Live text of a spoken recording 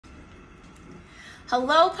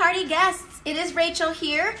Hello, party guests. It is Rachel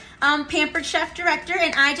here, Pampered Chef Director,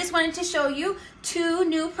 and I just wanted to show you two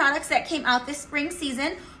new products that came out this spring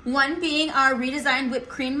season. One being our redesigned whipped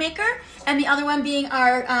cream maker, and the other one being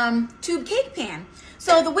our tube cake pan.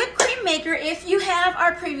 So the whipped cream maker, if you have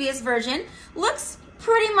our previous version, looks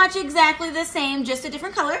pretty much exactly the same, just a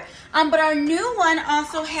different color. But our new one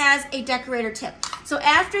also has a decorator tip. So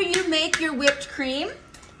after you make your whipped cream,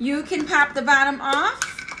 you can pop the bottom off.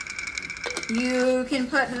 You can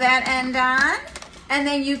put that end on, and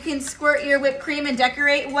then you can squirt your whipped cream and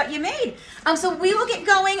decorate what you made. So we will get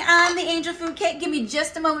going on the angel food cake. Give me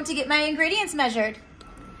just a moment to get my ingredients measured.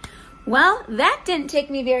 Well, that didn't take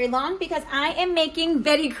me very long because I am making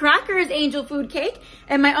Betty Crocker's angel food cake,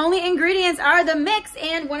 and my only ingredients are the mix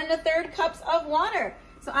and 1 1/3 cups of water.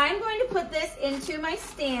 So I'm going to put this into my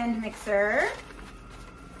stand mixer.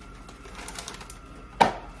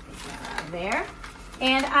 There.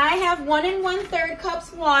 And I have 1 1/3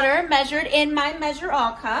 cups water measured in my Measure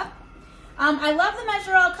All cup. I love the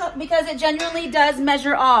Measure All cup because it genuinely does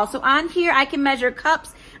measure all. So on here I can measure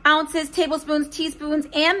cups, ounces, tablespoons, teaspoons,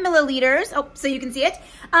 and milliliters. Oh, so you can see it.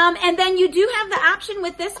 And then you do have the option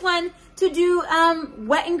with this one to do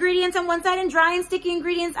wet ingredients on one side and dry and sticky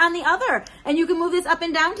ingredients on the other. And you can move this up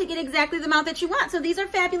and down to get exactly the amount that you want. So these are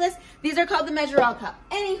fabulous. These are called the Measure All cup.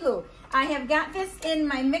 Anywho, I have got this in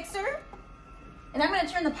my mixer. And I'm going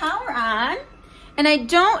to turn the power on, and I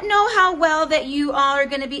don't know how well that you all are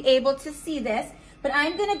going to be able to see this, but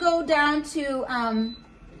I'm going to go down to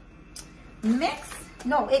mix.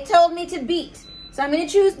 No, it told me to beat. So I'm going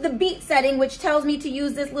to choose the beat setting, which tells me to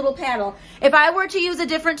use this little paddle. If I were to use a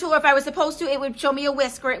different tool, or if I was supposed to, it would show me a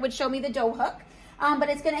whisk, or it would show me the dough hook. But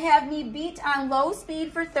it's going to have me beat on low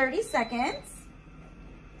speed for 30 seconds.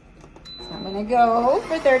 So I'm going to go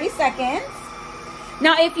for 30 seconds.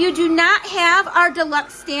 Now, if you do not have our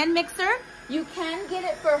deluxe stand mixer, you can get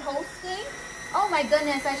it for hosting. Oh my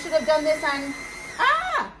goodness, I should have done this on,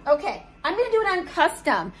 okay. I'm gonna do it on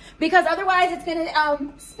custom because otherwise it's gonna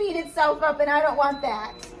speed itself up and I don't want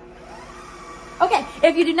that. Okay,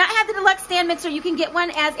 if you do not have the deluxe stand mixer, you can get one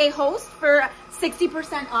as a host for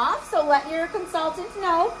 60% off. So let your consultant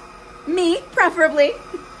know, me preferably.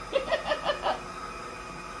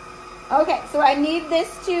 Okay, so I need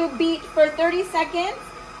this to beat for 30 seconds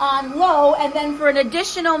on low and then for an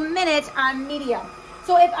additional minute on medium.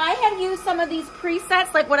 So if I have used some of these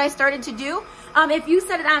presets, like what I started to do, if you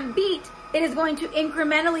set it on beat, it is going to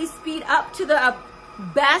incrementally speed up to the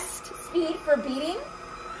best speed for beating.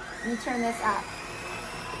 Let me turn this up.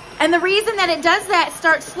 And the reason that it does that,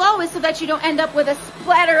 start slow, is so that you don't end up with a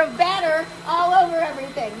splatter of batter all over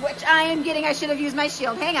everything, which I am getting. I should have used my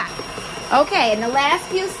shield. Hang on. Okay, in the last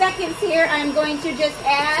few seconds here, I'm going to just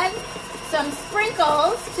add some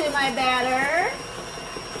sprinkles to my batter.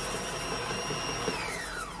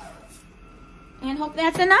 And hope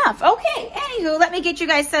that's enough. Okay, anywho, let me get you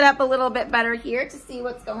guys set up a little bit better here to see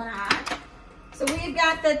what's going on. So we've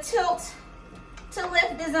got the tilt to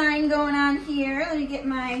lift design going on here. Let me get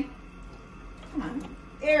my, come on,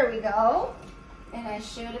 there we go. And I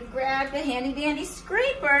should have grabbed a handy dandy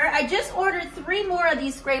scraper. I just ordered 3 more of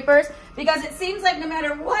these scrapers because it seems like no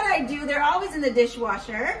matter what I do, they're always in the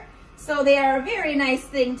dishwasher. So they are a very nice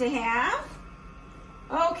thing to have.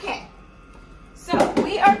 Okay, so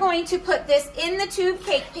we are going to put this in the tube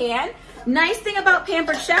cake pan. Nice thing about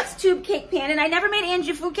Pampered Chef's tube cake pan, and I never made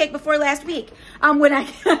angel food cake before last week when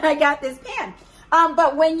I got this pan.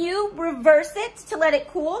 But when you reverse it to let it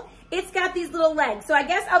cool, it's got these little legs. So I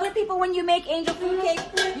guess other people, when you make angel food cake,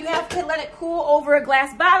 you have to let it cool over a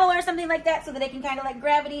glass bottle or something like that so that it can kind of like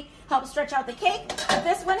gravity help stretch out the cake. But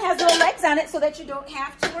this one has little legs on it so that you don't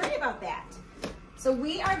have to worry about that. So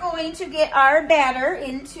we are going to get our batter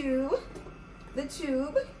into the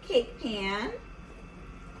tube cake pan.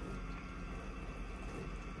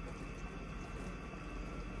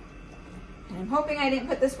 And I'm hoping I didn't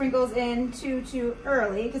put the sprinkles in too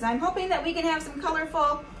early because I'm hoping that we can have some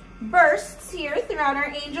colorful bursts here throughout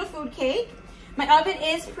our angel food cake. My oven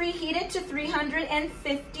is preheated to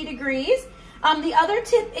 350 degrees. The other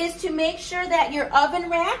tip is to make sure that your oven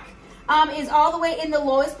rack is all the way in the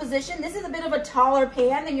lowest position. This is a bit of a taller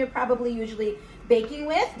pan than you're probably usually baking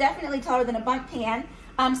with, definitely taller than a bundt pan.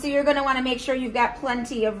 So you're going to want to make sure you've got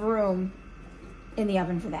plenty of room in the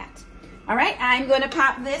oven for that. All right, I'm going to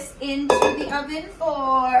pop this into the oven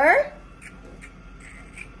for,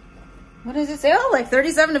 what does it say? Oh, like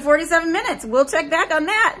 37 to 47 minutes. We'll check back on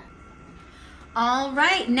that. All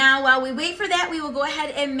right, now while we wait for that, we will go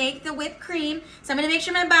ahead and make the whipped cream. So I'm gonna make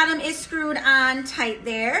sure my bottom is screwed on tight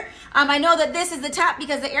there. I know that this is the top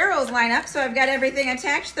because the arrows line up, so I've got everything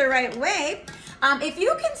attached the right way. If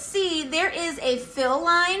you can see, there is a fill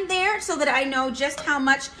line there so that I know just how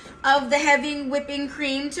much of the heavy whipping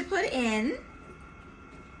cream to put in.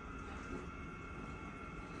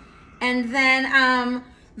 And then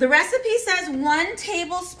the recipe says 1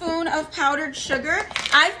 tablespoon of powdered sugar.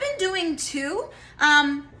 I've been doing 2.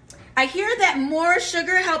 I hear that more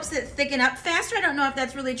sugar helps it thicken up faster. I don't know if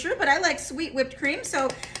that's really true, but I like sweet whipped cream, so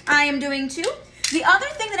I am doing 2. The other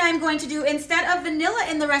thing that I'm going to do, instead of vanilla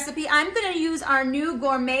in the recipe, I'm going to use our new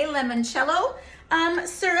gourmet limoncello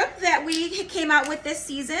syrup that we came out with this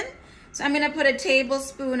season. So I'm going to put a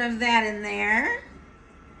tablespoon of that in there.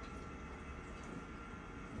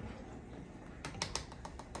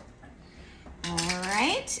 All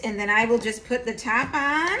right, and then I will just put the top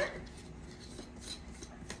on.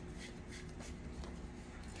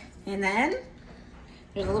 And then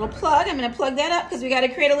there's a little plug. I'm gonna plug that up because we gotta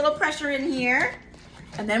create a little pressure in here.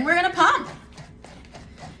 And then we're gonna pump.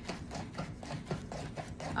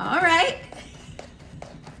 All right.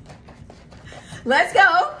 Let's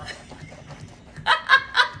go.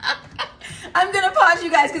 I'm gonna pause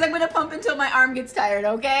you guys because I'm gonna pump until my arm gets tired,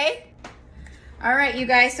 okay? All right, you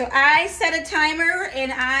guys, so I set a timer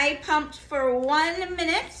and I pumped for 1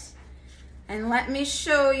 minute. And let me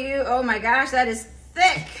show you, oh my gosh, that is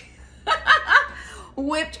thick.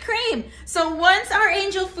 Whipped cream. So once our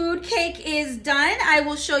angel food cake is done, I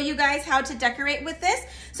will show you guys how to decorate with this.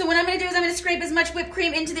 So what I'm gonna do is I'm gonna scrape as much whipped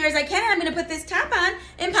cream into there as I can. I'm gonna put this top on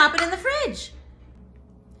and pop it in the fridge.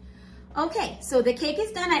 Okay, so the cake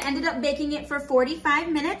is done. I ended up baking it for 45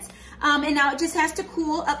 minutes. And now it just has to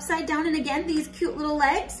cool upside down. And again, these cute little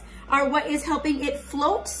legs are what is helping it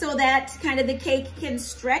float so that kind of the cake can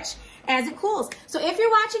stretch as it cools. So if you're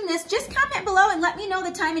watching this, just comment below and let me know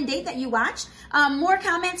the time and date that you watched. More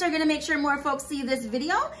comments are gonna make sure more folks see this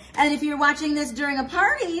video. And if you're watching this during a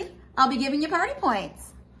party, I'll be giving you party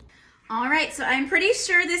points. All right, so I'm pretty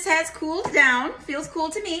sure this has cooled down. Feels cool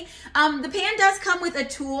to me. The pan does come with a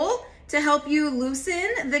tool to help you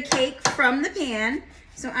loosen the cake from the pan.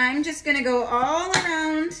 So I'm just gonna go all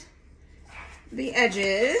around the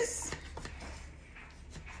edges.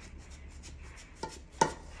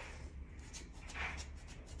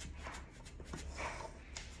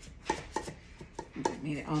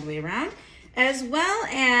 Made it all the way around, as well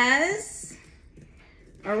as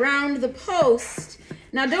around the post.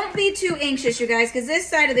 Now don't be too anxious, you guys, because this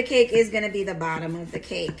side of the cake is gonna be the bottom of the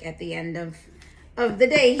cake at the end of the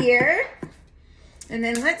day here. And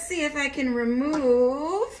then let's see if I can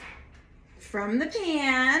remove from the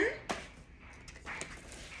pan.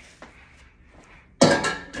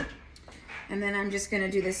 And then I'm just gonna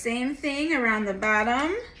do the same thing around the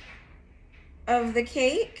bottom of the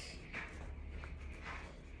cake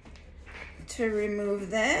to remove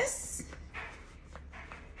this.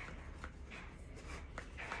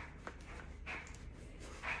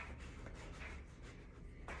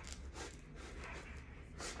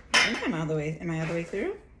 I think I'm all the way, am I all the way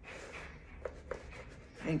through?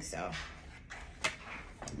 I think so.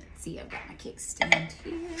 Let's see, I've got my cake stand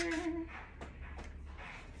here.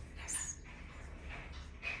 Yes.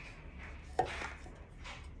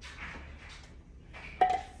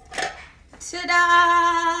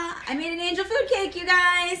 Ta-da! I made an angel food cake, you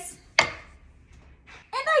guys. And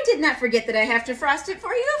I did not forget that I have to frost it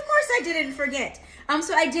for you. Of course I didn't forget.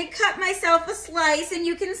 So I did cut myself a slice and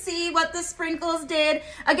you can see what the sprinkles did.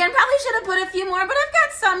 Again, probably should have put a few more, but I've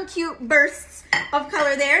got some cute bursts of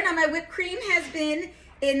color there. Now my whipped cream has been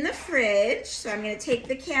in the fridge, so I'm gonna take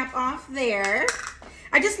the cap off there.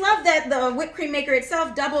 I just love that the whipped cream maker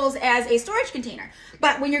itself doubles as a storage container.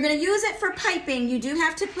 But when you're gonna use it for piping, you do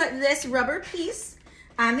have to put this rubber piece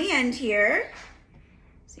on the end here.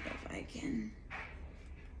 Let's see if I can.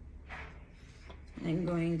 I'm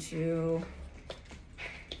going to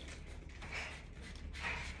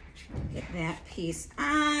get that piece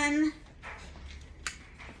on.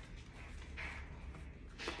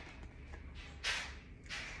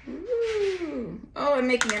 Ooh. Oh, I'm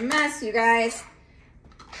making a mess, you guys.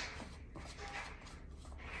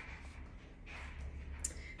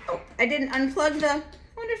 Oh, I didn't unplug the, I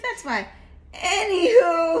wonder if that's why.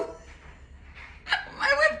 Anywho,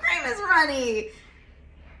 my whipped cream is runny.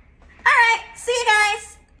 All right, see you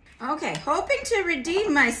guys. Okay, hoping to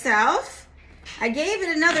redeem myself. I gave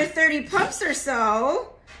it another 30 pumps or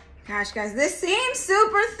so. Gosh, guys, this seems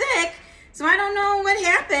super thick, so I don't know what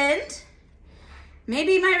happened.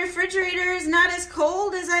 Maybe my refrigerator is not as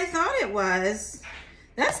cold as I thought it was.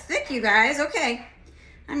 That's thick, you guys. Okay,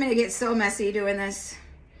 I'm gonna get so messy doing this.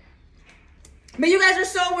 But you guys are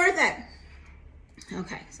so worth it.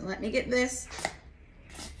 Okay, so let me get this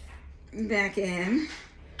back in.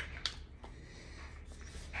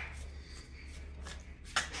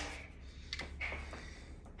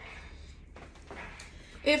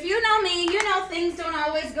 If you know me, you know things don't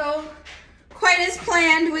always go quite as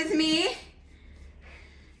planned with me.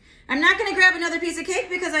 I'm not gonna grab another piece of cake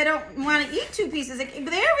because I don't wanna eat 2 pieces of cake.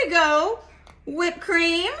 There we go, whipped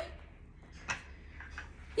cream.